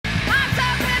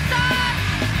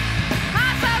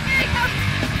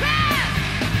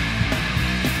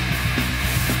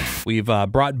We've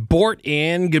brought Bort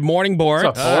in. Good morning, Bort.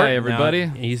 What's up, Bort? Hi, everybody.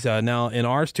 Now, he's now in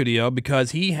our studio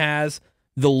because he has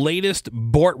the latest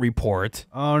Bort report.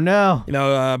 Oh no! You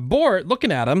know, Bort.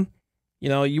 Looking at him, you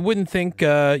know, you wouldn't think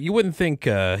he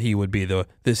would be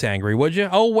this angry, would you?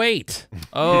 Oh wait.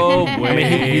 Oh wait. I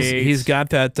mean, he's got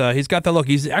that look.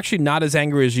 He's actually not as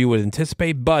angry as you would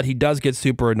anticipate, but he does get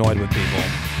super annoyed with people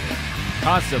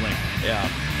Constantly. Yeah.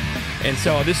 And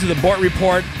so this is the Bort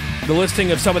report. The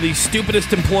listing of some of the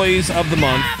stupidest employees of the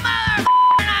month.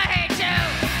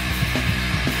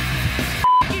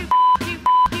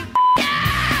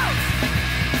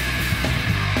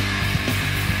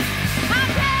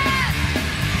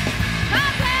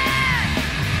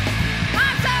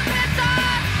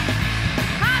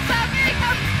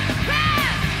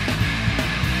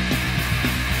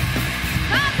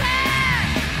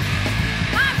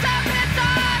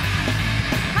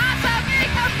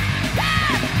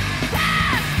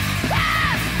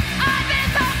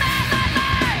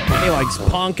 He likes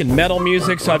punk and metal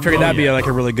music, so I figured that'd be like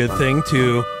a really good thing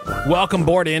to welcome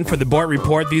Bort in for the Bort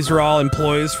Report. These are all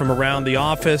employees from around the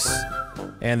office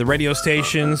and the radio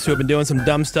stations who have been doing some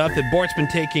dumb stuff that Bort's been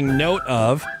taking note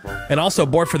of. And also,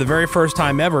 Bort, for the very first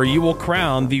time ever, you will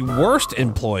crown the worst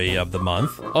employee of the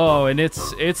month. Oh, and it's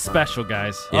special,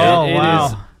 guys. Yeah. Oh, wow.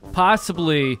 It is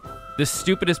possibly the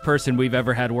stupidest person we've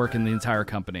ever had work in the entire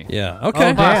company. Yeah,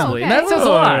 okay. Oh, Possibly. And that says a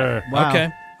lot. Wow. Okay,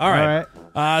 all right.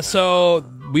 So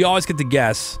we always get to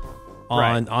guess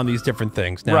on these different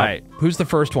things. Now, who's the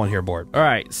first one here, Bort? All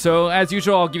right, so as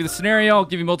usual, I'll give you the scenario, I'll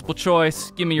give you multiple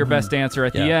choice, give me your best answer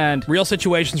at the end. Real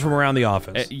situations from around the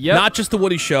office. Yep. Not just the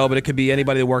Woody Show, but it could be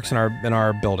anybody that works in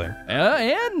our building.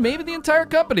 And maybe the entire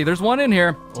company. There's one in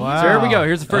here. Wow. So here we go.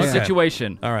 Here's the first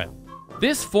situation. All right.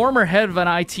 This former head of an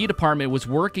IT department was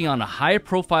working on a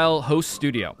high-profile host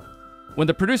studio when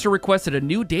the producer requested a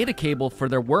new data cable for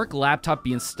their work laptop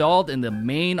be installed in the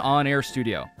main on-air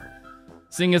studio.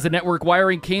 Seeing as the network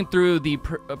wiring came through the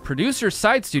producer's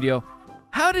side studio,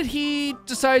 how did he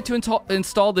decide to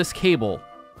install this cable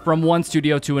from one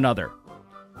studio to another?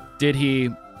 Did he,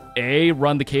 A,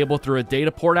 run the cable through a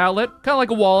data port outlet, kind of like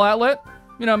a wall outlet?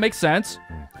 You know, it makes sense.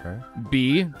 Okay.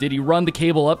 B, did he run the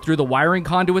cable up through the wiring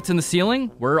conduits in the ceiling,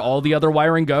 where all the other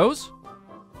wiring goes?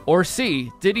 Or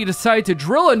C, did he decide to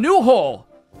drill a new hole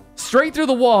straight through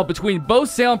the wall between both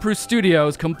soundproof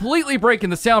studios, completely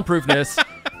breaking the soundproofness,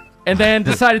 and then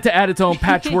decided to add its own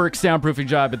patchwork soundproofing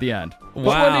job at the end? Wow.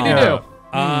 What did he do?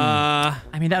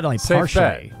 I mean, that only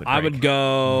partially. I would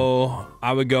go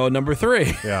number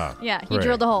 3. Yeah. Yeah, he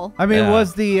drilled a hole. I mean, Yeah.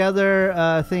 was the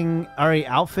other thing already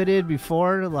outfitted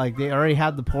before? Like, they already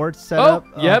had the ports set up?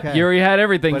 Yep, Okay. he already had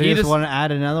everything. But he just want to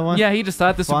add another one? Yeah, he just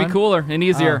thought this would be Fun? cooler and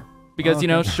easier. Because, you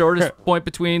know, okay. shortest point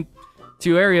between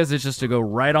two areas is just to go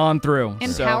right on through.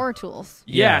 And So- power tools.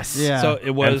 Yes. Yeah. So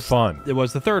it was fun. It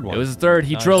was the third one. It was the third.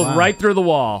 He drilled wow. right through the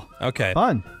wall. Okay.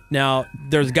 Fun. Now,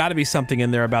 there's got to be something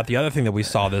in there about the other thing that we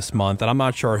saw this month, and I'm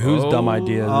not sure whose dumb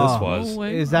idea this was.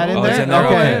 wait. Is that in Oh, there? it's in there?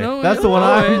 Okay. Okay. That's the one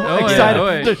I'm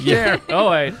excited to share.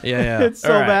 Oh, wait. Yeah. It's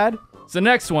so All right. bad. So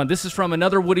next one, this is from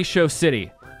another Woody Show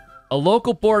city. A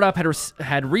local board up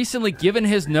had recently given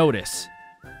his notice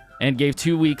and gave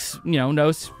 2 weeks,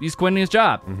 notice he's quitting his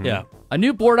job. Yeah. A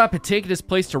new board up had taken his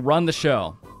place to run the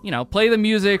show. Play the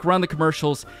music, run the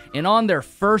commercials, and on their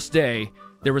first day,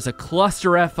 there was a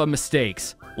cluster F of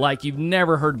mistakes like you've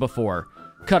never heard before.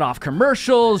 Cut off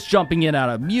commercials, jumping in and out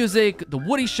of music, the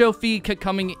Woody Show feed kept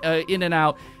coming in and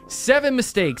out. 7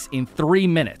 mistakes in 3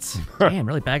 minutes. Damn,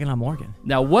 really bagging on Morgan.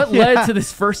 Now, what led to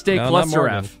this first day No, not cluster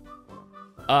Morgan. F?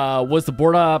 Was the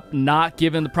board up not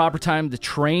given the proper time to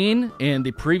train in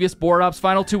the previous board up's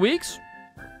final 2 weeks?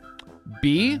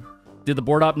 B, did the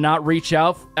board up not reach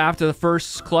out after the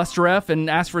first cluster F and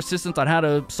ask for assistance on how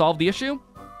to solve the issue?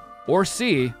 Or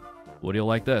C, what do you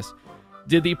like this?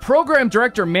 Did the program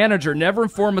director manager never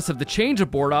inform us of the change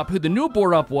of board up, who the new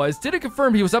board up was, didn't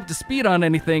confirm he was up to speed on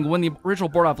anything when the original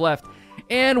board up left,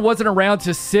 and wasn't around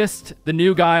to assist the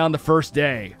new guy on the first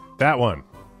day? That one.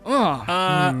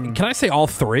 Can I say all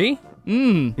 3? Yeah.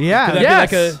 Could that be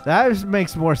Yes. like a- That just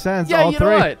makes more sense. Yeah, all you three.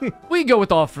 know what? We can go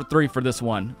with all 3 for this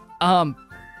one.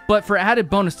 But for added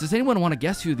bonus, does anyone want to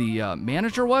guess who the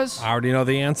manager was? I already know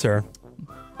the answer.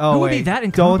 Oh, Who would wait. be that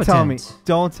Don't tell me. incompetent?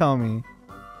 Don't tell me.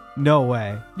 No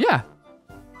way. Yeah.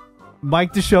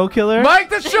 Mike the Show Killer? Mike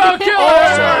the Show Killer!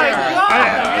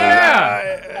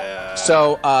 Yeah!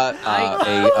 So,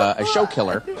 a show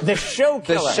killer. The show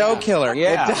killer. The show killer.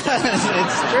 Yeah. It does.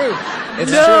 It's true.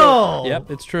 It's No.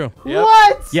 Yep, it's true.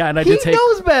 What? Yeah, and I he did take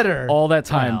knows better. all that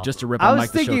time Wow. just to rip I on was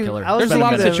Mike the thinking- Show Killer. I was There's a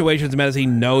lot of thinking- situations, man, as he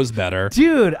knows better.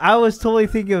 Dude, I was totally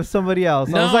thinking of somebody else.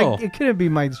 I was No. like, it couldn't be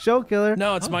Mike the Show Killer.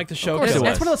 No, it's Mike the Show It's, Killer.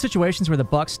 that's one of those situations where the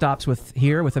buck stops with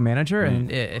the manager,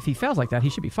 and if he fails like that, he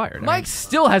should be fired. I mean, Mike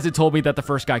still hasn't told me that the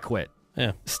first guy quit.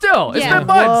 Yeah. Still, it's Yeah. been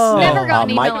months. Whoa. Never got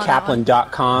an email on that one.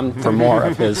 MikeKaplan.com for more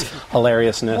of his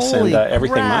hilariousness Holy and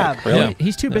everything, crap. Mike. Really? Yeah.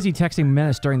 he's too busy texting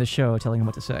Menace during the show, telling him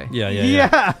what to say.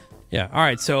 Yeah. All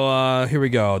right, so here we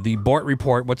go. The Bort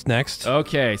report. What's next?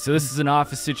 Okay, so this is an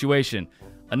office situation.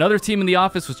 Another team in the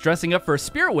office was dressing up for a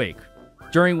spirit wake,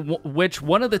 during which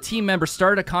one of the team members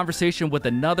started a conversation with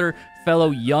another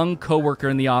fellow young coworker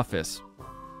in the office,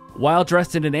 while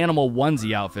dressed in an animal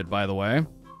onesie outfit, by the way.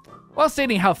 While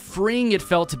stating how freeing it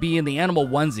felt to be in the animal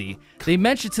onesie, they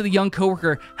mentioned to the young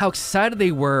coworker how excited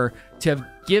they were to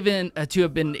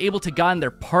have been able to gotten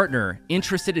their partner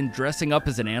interested in dressing up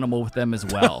as an animal with them as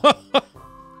well,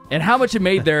 and how much it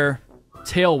made their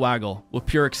tail waggle with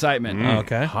pure excitement.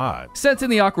 Okay. Hot. Sensing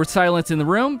the awkward silence in the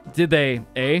room, did they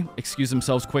A, excuse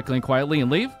themselves quickly and quietly and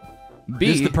leave? B,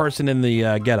 This is the person in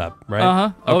the getup, right?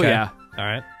 Uh-huh. Oh, Okay. yeah. All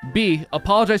right. B,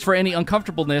 apologize for any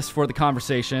uncomfortableness for the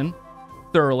conversation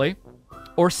thoroughly.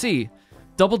 Or C,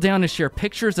 double down and share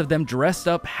pictures of them dressed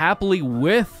up happily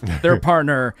with their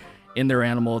partner in their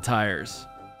animal attires.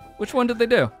 Which one did they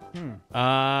do?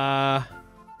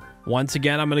 Once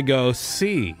again, I'm going to go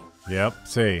C. Yep.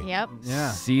 See. Yep.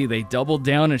 Yeah. C, they doubled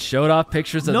down and showed off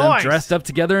pictures of them Nice. dressed up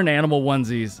together in animal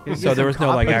onesies. So there was no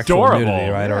like actual Adorable. nudity,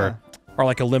 right? Or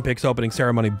like Olympics opening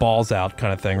ceremony balls out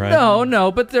kind of thing, right?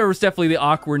 No, but there was definitely the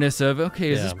awkwardness of,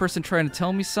 okay, is Yeah. this person trying to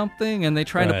tell me something? And they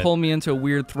trying to Right. pull me into a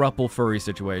weird thruple furry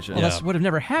situation. Well, this would have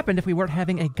never happened if we weren't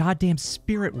having a goddamn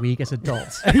spirit week as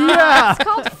adults. Yeah. It's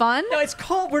called fun. No, it's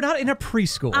called. We're not in a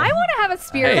preschool. I want to have a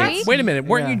spirit Hey, week. wait a minute.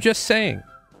 Weren't Yeah. you just saying?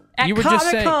 At you were just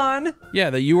saying, Comic-Con. yeah,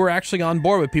 that you were actually on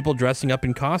board with people dressing up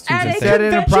in costumes At and a things. Set in a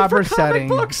convention proper for comic setting.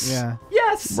 books. Yeah.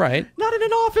 Yes. Right. Not in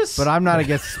an office. But I'm not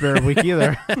against Spirit Week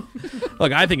either.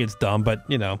 Look, I think it's dumb, but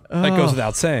you know that goes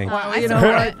without saying. Well, I you know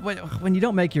support what? When you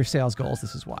don't make your sales goals,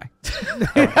 this is why.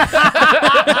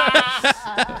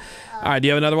 All right, do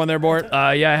you have another one there, Bort?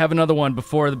 Yeah, I have another one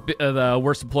before the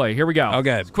worst employee. Here we go.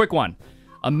 Okay. It's a quick one.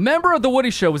 A member of The Woody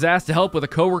Show was asked to help with a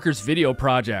coworker's video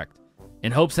project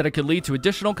in hopes that it could lead to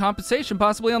additional compensation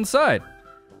possibly on the side.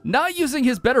 Not using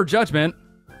his better judgment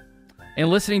and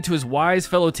listening to his wise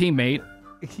fellow teammate,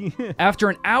 after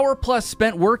an hour plus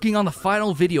spent working on the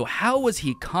final video, how was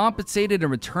he compensated in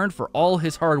return for all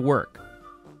his hard work?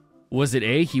 Was it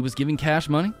A, he was given cash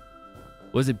money?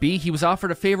 Was it B, he was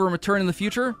offered a favor in return in the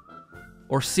future?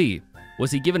 Or C, was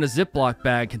he given a Ziploc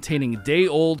bag containing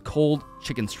day-old cold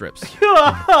chicken strips?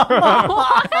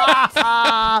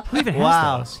 Who even has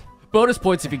Wow. those? Bonus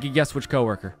points if you can guess which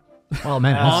coworker. Well,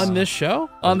 man, On this show?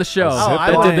 On the show I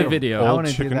that wanna- did the video. I Old wanna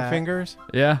do chicken that. fingers.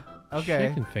 Yeah. Okay.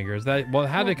 Chicken fingers. Well,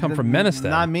 how did it come from Menace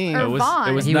then? Not me. Or It was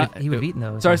Vaughn. he would have eaten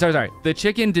those. Sorry. The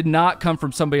chicken did not come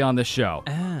from somebody on this show.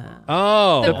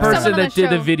 Oh, The Someone person on that the did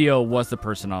the show. video was the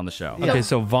person on the show. okay.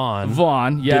 So Vaughn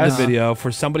Vaughn, did yes. the video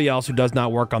for somebody else who does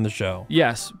not work on the show.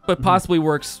 Yes, but possibly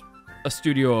works a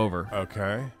studio over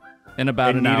Okay. in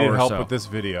about They an needed hour or help so. with this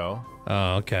video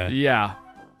Oh, okay. Yeah.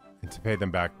 and to pay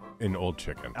them back in old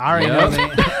chicken. I already Yeah.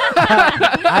 know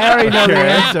I already know the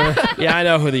answer. Yeah, I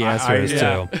know who the answer is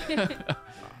yeah. too.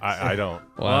 I don't.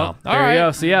 Wow. There you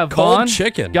go. So yeah, Cold Vaughn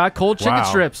chicken. got cold chicken Wow.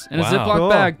 strips in a Wow. Ziploc Cool.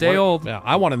 bag, day What- old. Yeah,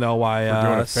 I want to know why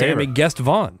doing a Sammy favor. guessed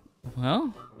Vaughn.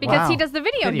 Well, Because Wow. he does the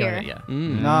video, here. Yeah.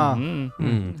 No.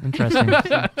 Interesting.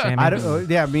 Sammy. I don't,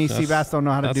 yeah, me and Seabass don't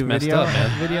know how to that's do messed video. up, man.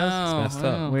 Videos. messed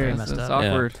up. Weird. That's Messed up.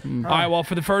 awkward. All right, well,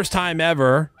 for the first time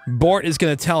ever, Bort is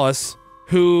going to tell us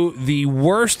who the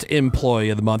worst employee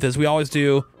of the month is. We always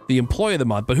do the employee of the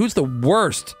month, but who's the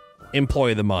worst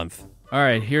employee of the month? All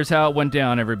right, here's how it went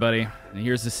down, everybody. And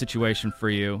here's the situation for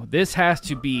you. This has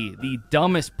to be the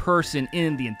dumbest person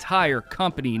in the entire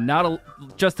company, not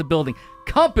just the building.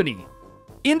 Company,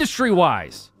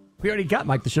 industry-wise. We already got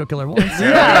Mike the Show Killer once.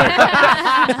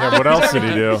 Yeah, what else did he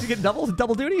do? Did you get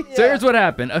double duty? So here's what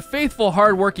happened. A faithful,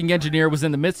 hardworking engineer was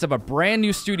in the midst of a brand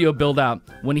new studio build-out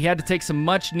when he had to take some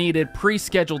much-needed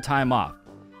pre-scheduled time off.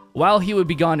 While he would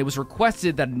be gone, it was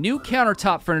requested that new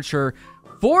countertop furniture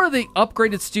for the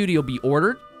upgraded studio be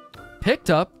ordered, picked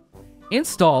up,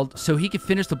 installed so he could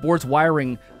finish the board's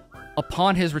wiring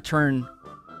upon his return.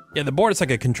 Yeah, the board is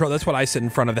like a control. That's what I sit in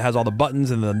front of that has all the buttons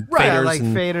and the Right, faders. like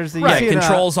and, faders that you yeah, see it in a-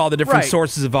 controls all the different Right.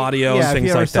 sources of audio Yeah, and if things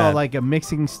you ever like saw that. like a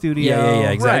mixing studio.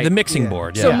 yeah, exactly. Right. The mixing Yeah.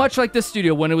 board. Yeah. So much like this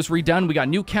studio, when it was redone, we got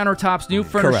new countertops, new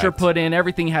furniture Correct. put in.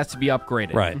 Everything has to be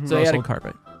upgraded. Right. So they had to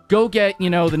carpet. go get, the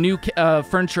new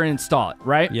furniture and install it,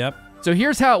 right? Yep. So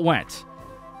here's how it went.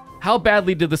 How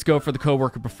badly did this go for the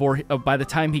coworker by the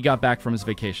time he got back from his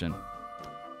vacation?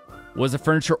 Was the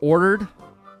furniture ordered?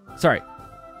 Sorry.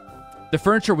 The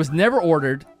furniture was never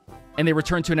ordered, and they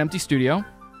returned to an empty studio.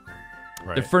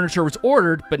 Right. The furniture was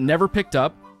ordered, but never picked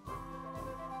up.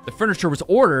 The furniture was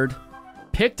ordered,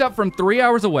 picked up from 3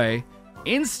 hours away,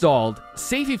 installed,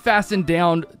 safely fastened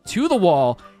down to the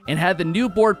wall, and had the new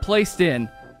board placed in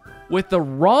with the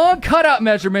wrong cutout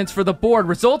measurements for the board,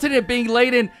 resulted in it being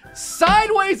laid in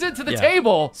sideways into the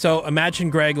table. So imagine,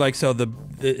 Greg, like, so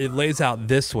it lays out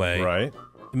this way. Right.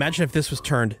 Imagine if this was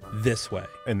turned this way.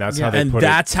 And that's how they and put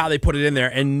that's how they put it in there,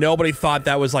 and nobody thought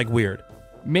that was like weird.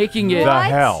 Making it the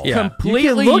hell. Yeah.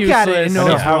 completely You can look useless. at it and know I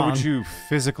know, it's how wrong. would you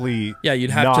physically You'd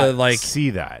have not to, like,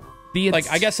 see that?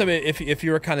 Like, I guess if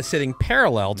you were kind of sitting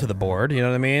parallel to the board, you know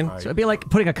what I mean? So it'd be like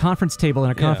putting a conference table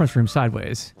in a conference room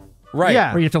sideways. Right.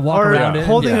 Yeah. Where you have to walk or around it.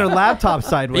 holding Yeah. your laptop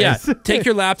sideways. Yeah, take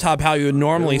your laptop how you would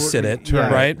normally sit it, turn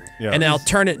it. right? Yeah. And now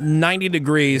turn it 90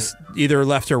 degrees either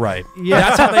left or right. Yeah.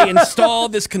 That's how they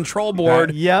installed this control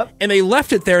board. Yep. And they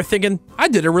left it there thinking, I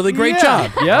did a really great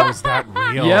job. Yep. Was that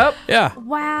real? Yep. Yeah.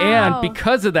 Wow. And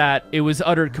because of that, it was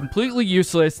uttered completely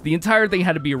useless. The entire thing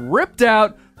had to be ripped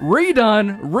out,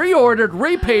 redone, reordered,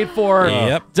 repaid for,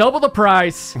 Yep. double the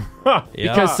price, Yep.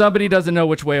 because somebody doesn't know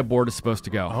which way a board is supposed to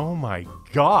go. Oh my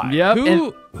God. Yep.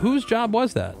 and, Whose job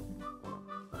was that?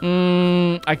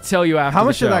 I can tell you after How the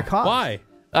much did show. that cost? Why?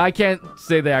 I can't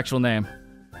say the actual name.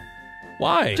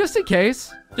 Why? Just in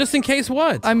case. Just in case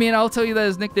what? I mean, I'll tell you that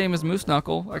his nickname is Moose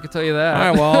Knuckle. I can tell you that.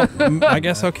 All right, well, I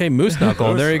guess, okay, Moose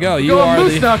Knuckle. There you go. You Go are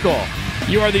Moose Knuckle.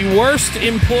 You are the worst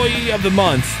employee of the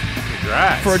month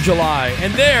Congrats. for July.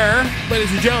 And there,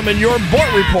 ladies and gentlemen, your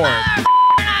Bort Report.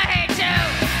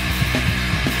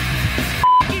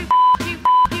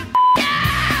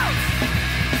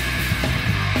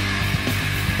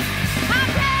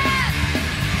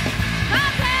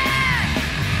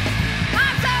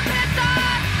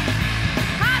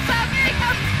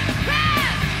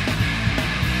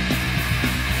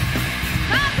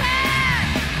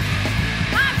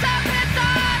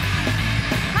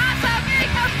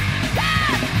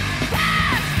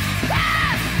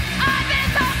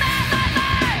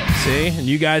 See? And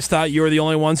you guys thought you were the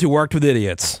only ones who worked with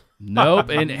idiots. Nope.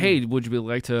 And hey, would you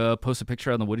like to post a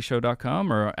picture on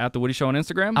thewoodyshow.com or at The Woody Show on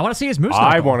Instagram? I want to see his moose.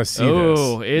 I knuckle. want to see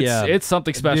Oh, this. it's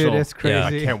something special. Dude, it's crazy.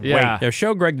 I can't Yeah. wait. Yeah,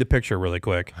 show Greg the picture really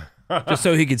quick. Just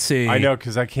so he could see. I know,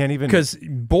 because I can't even Because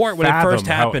Bort, when it fathom first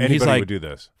how happened, he's anybody like, would do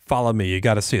this. follow me, you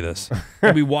got to see this.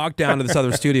 And we walked down to this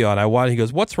other studio, and he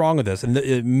goes, what's wrong with this? And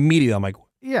immediately I'm like,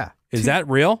 Yeah. is that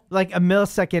real? Like a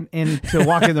millisecond into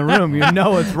walk in the room, you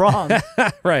know it's wrong.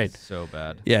 Right. So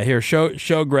bad. Yeah, here,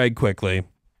 show Greg quickly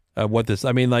what this,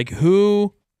 I mean, like,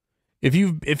 who, if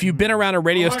you've been around a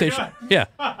radio station, yeah,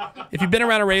 if you've been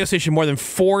around a radio station more than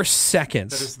 4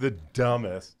 seconds, That is the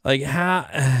dumbest. like, how?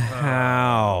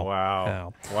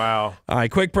 Wow. Wow. All right,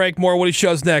 quick break, more Woody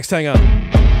Shows next, hang on.